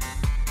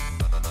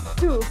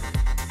 2,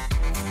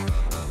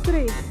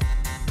 3.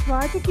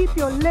 Try to keep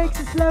your legs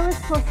as low as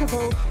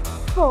possible.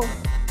 4,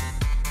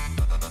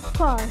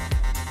 5,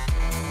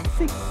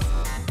 6,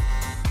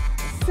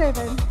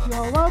 7. You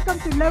are welcome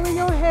to lower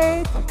your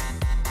head.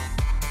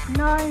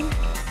 9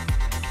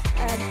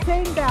 and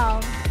 10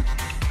 down.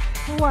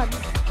 1,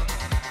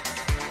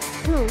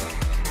 2,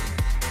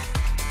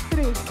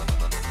 3,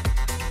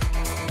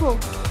 4,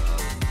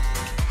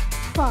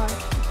 5,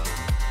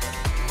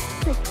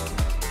 6,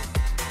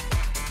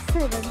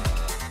 7,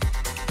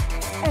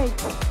 8,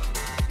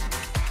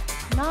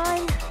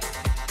 9,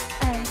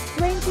 and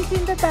 20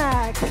 in the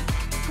bag.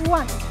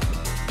 1,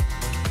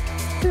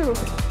 2,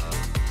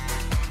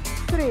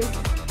 3,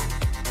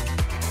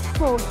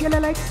 4. Julle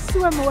like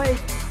so mooi.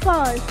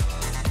 5,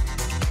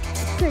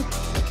 6,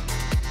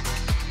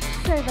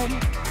 7,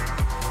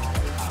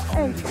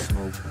 8,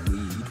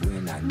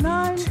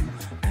 9,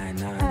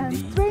 and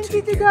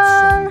 20 to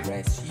go.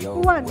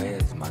 1,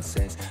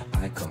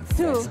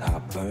 2,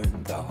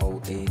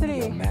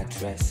 3,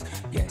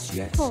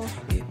 4,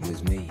 it was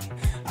me.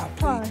 I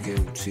plead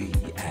guilty,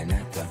 and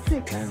at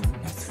the count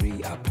of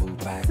 3, I pull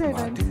back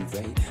my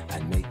duvet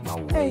and make my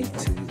way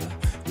to the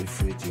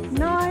refrigerator.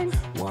 9,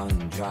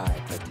 1 dry,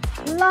 but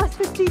last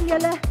 15,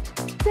 Yella.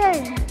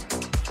 10,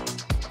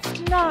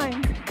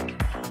 9,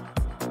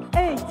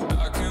 8,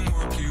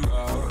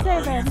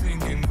 7,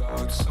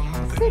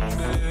 6,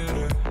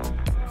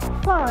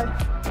 5,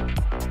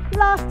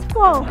 last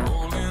 4,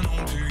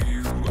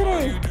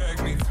 3,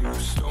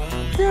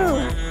 2,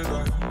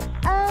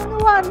 and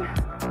 1.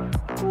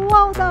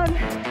 Well done.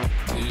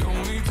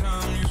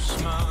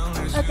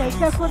 Okay,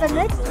 so for the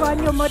next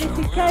one, your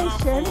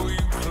modification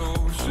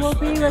will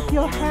be with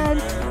your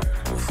hands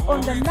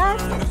on the mat.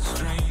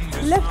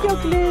 Lift your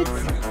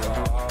glutes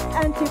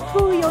and to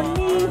pull your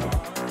knee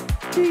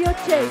to your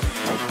chest.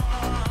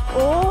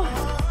 Or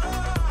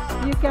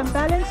you can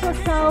balance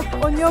yourself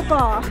on your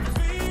bar.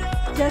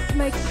 Just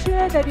make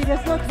sure that it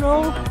does not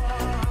roll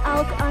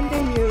out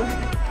under you.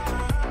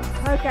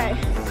 Okay,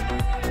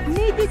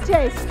 knee to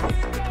chest.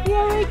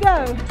 Here we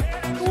go.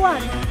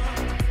 1,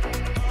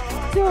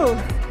 2,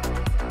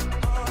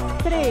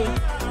 3,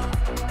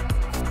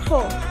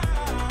 4,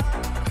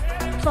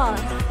 5,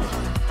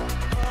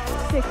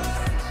 6,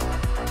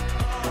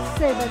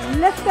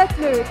 7. Lift that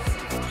glutes.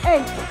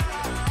 8,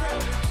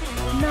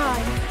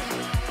 9,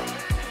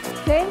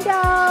 10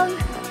 down.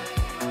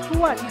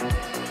 1,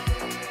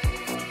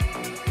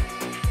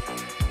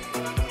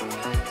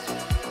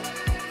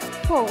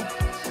 4,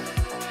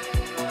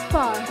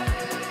 5,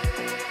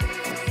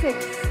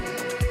 6,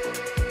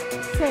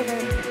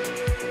 7,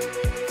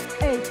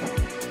 8,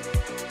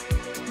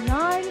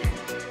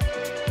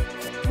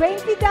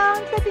 20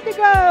 down, 30 to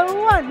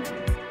go. 1,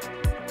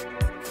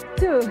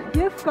 2,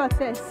 you've got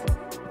this.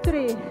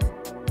 3,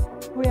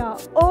 we are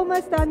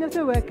almost done with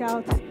the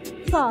workout.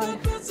 5,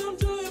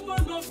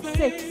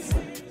 6,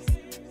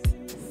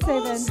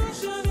 7,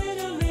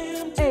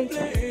 8,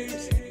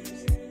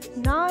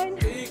 9,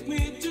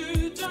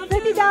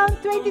 30 down,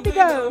 20 to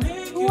go.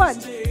 1,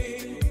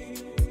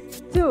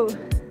 2,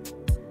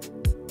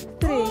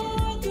 3,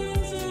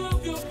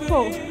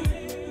 4,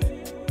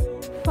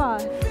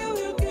 5,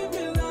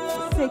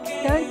 6,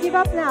 don't give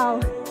up now.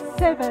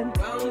 7, 8,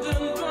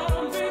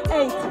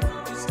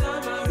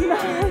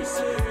 9,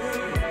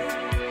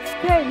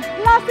 10,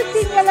 laaste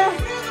 10 julle.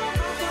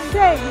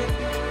 10,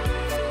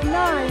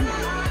 9,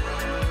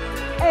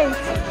 8,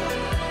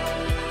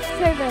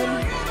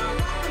 7,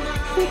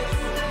 6,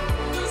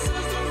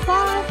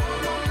 5,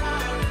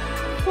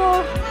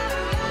 4,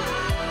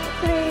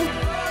 3,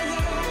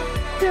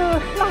 2,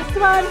 last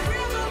one.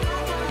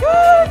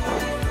 Good.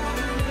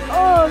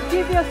 Oh,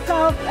 give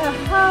yourself a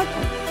hug.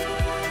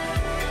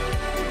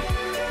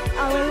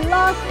 Our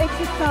last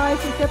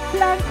exercise is a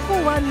plank for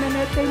 1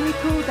 minute, then we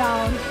cool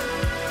down.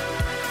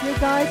 You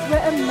guys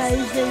were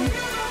amazing.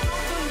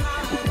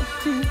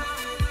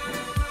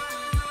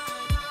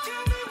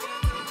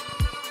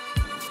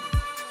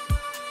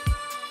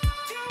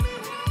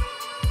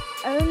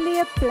 Only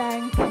a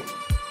plank.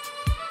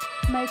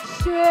 Make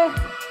sure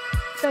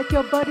that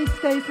your body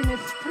stays in a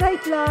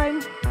straight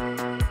line.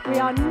 We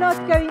are not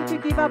going to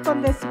give up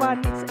on this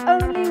one. It's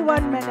only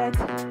 1 minute.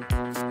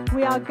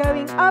 We are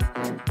going up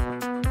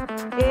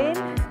in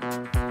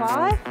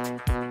 5,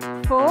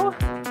 4,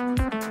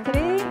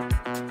 3,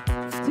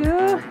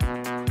 2,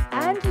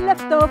 and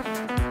lift off.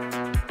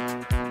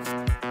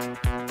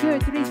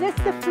 Good.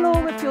 Resist the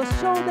floor with your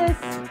shoulders.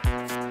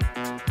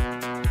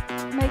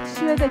 Make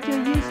sure that you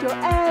use your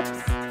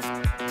abs.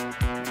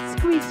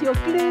 Squeeze your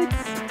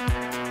glutes.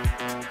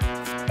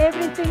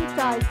 Everything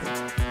tight.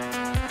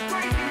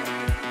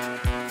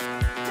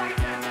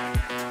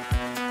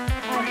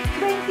 And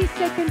 20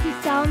 seconds is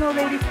down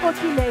already,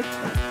 40 left.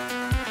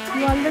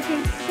 You are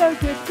looking so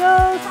good,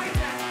 girls.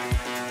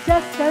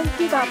 Just don't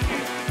give up.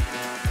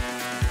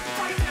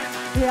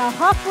 We are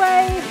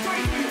halfway.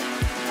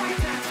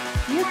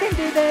 You can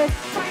do this.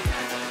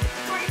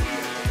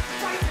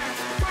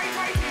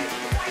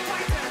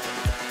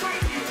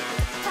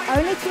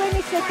 Only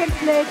 20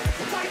 seconds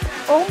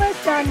left.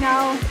 Almost done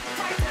now.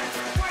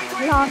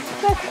 Last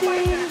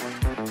 15.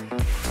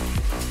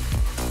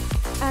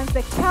 And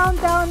the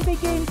countdown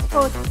begins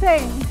for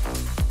 10,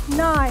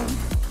 9,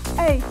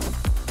 8,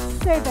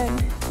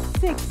 7,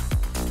 6,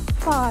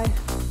 5,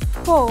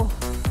 4,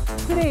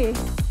 3,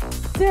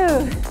 2,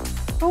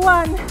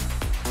 1.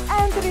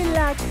 And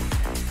relax.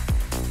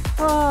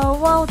 Oh,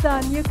 well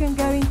done. You can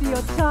go into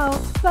your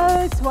child's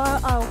pose while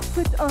I'll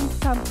put on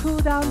some cool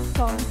down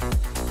song.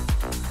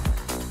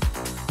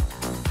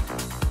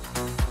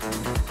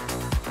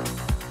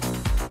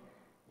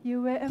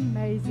 You were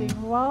amazing.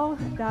 Well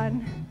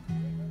done.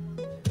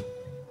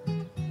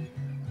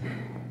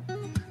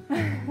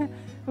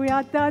 We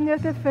are done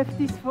with the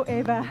 50s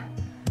forever.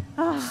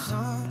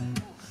 Oh,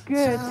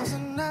 good.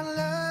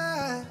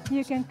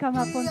 You can come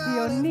up onto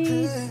your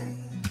knees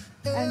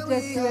and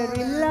just do a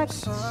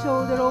relaxed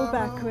shoulder roll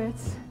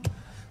backwards.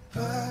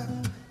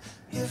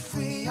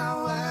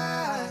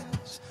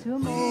 2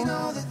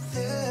 more.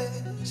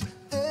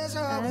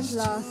 And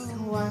last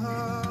one.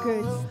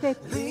 Good. Step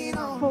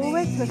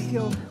forward with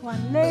your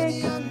one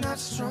leg and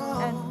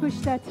push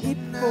that hip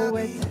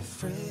forward.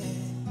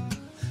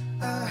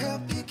 I'll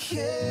help you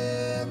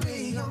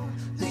carry on,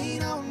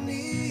 lean on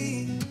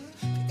me.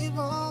 It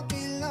won't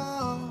be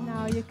long.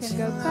 Now you can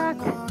go back,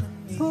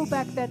 pull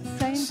back that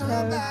same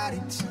toe.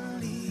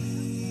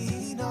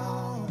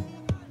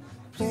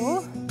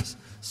 4,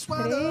 3,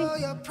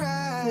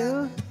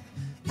 2,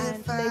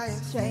 and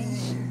let's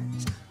change.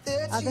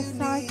 Other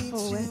side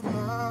forward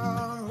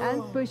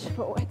and push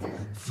forward.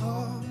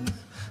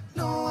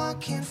 No one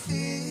can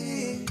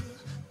feel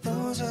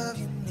those of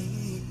your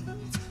needs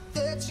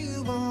that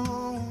you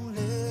won't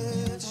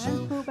let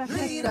you.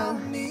 Lean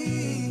on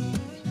me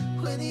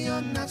when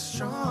you're not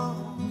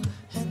strong,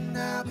 and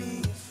I'll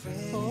be your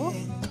friend. 4,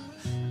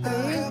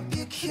 I'll 3, help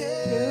you 2,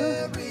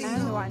 carry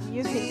and 1.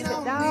 You can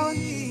sit down.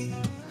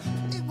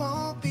 It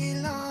won't be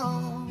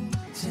long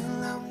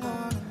till I'm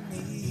gonna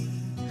need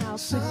Now put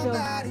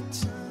somebody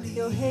to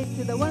your head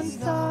to the one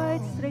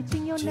side,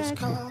 stretching your neck.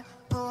 call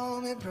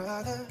on me,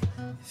 brother,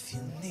 if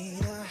you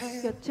need a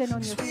hand. Your chin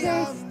on your We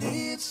all chest.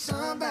 need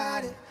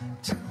somebody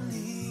to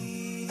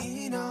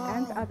lean on.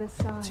 And other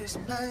side. Just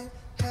might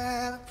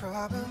have a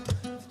problem,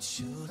 but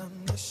you'll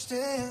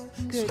understand.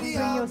 Good. We Bring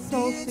all your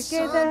soles need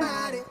together.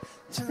 somebody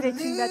to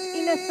Stretching that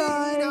inner lean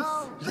thighs.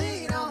 on.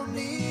 Lean on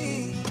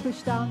me.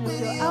 Push down with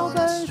your When you're not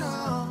elbows.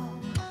 strong,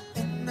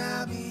 and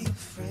I'll be your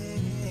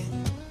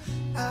friend.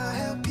 I'll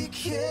help you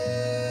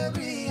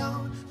carry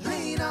on.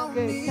 Lean on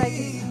Good. me. Take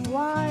it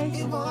wide.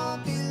 It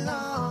won't be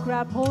long.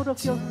 Grab hold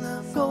of your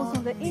soles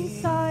on the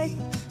inside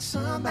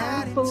Somebody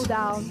and pull to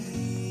down.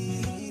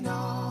 lean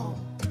on.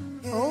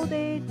 Hold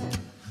it.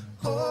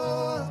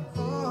 Oh,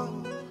 oh.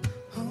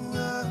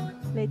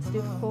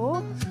 do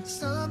 4,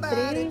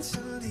 Somebody 3, to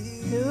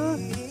 2,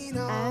 lean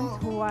and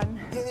on. 1.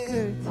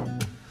 Good.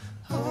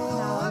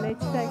 Now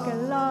let's take a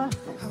last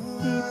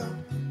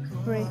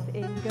deep breath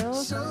in,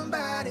 girls.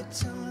 Somebody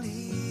to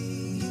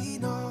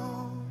lean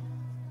on.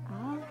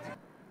 Out.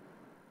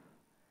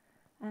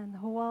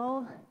 And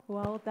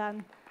well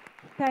done.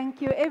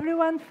 Thank you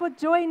everyone for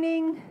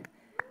joining.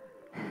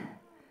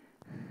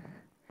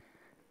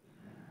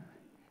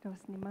 Daar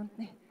was niemand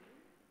nie.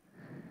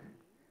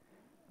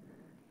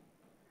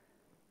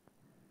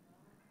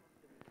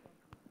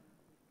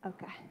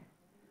 Okay.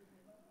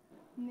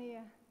 Nee.